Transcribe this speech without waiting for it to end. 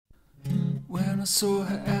I saw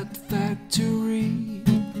her at the factory,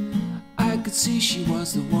 I could see she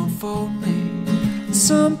was the one for me. There's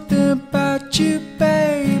something about you,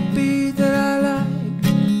 baby, that I like.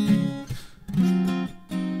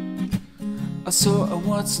 I saw her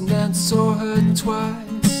once and then saw her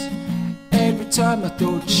twice. Every time I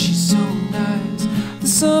thought she's so nice.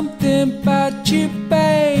 There's something about you,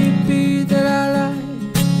 baby, that I like.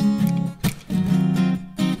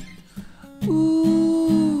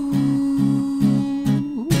 Ooh,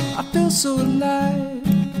 I feel so alive.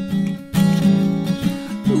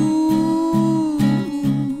 Ooh,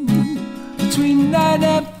 between 9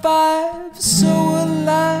 and 5, so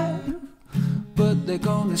alive. But they're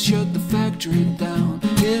gonna shut the factory down.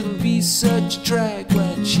 It'll be such a drag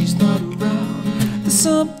when she's not around. There's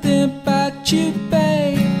something about you,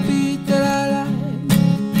 baby, that I like.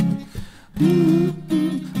 Ooh,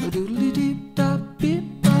 a doodly deep da beep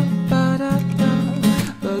ba ba da da,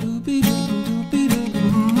 ba doo be doo be doo.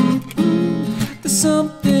 There's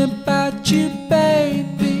something about you,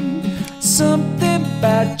 baby. Something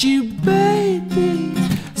about you, baby.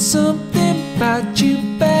 Something about you,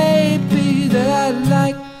 baby, that I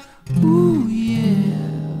like. Ooh,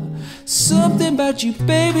 yeah. Something about you,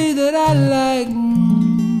 baby, that I like.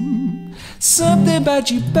 Something about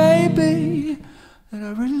you, baby, that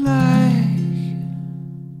I really like.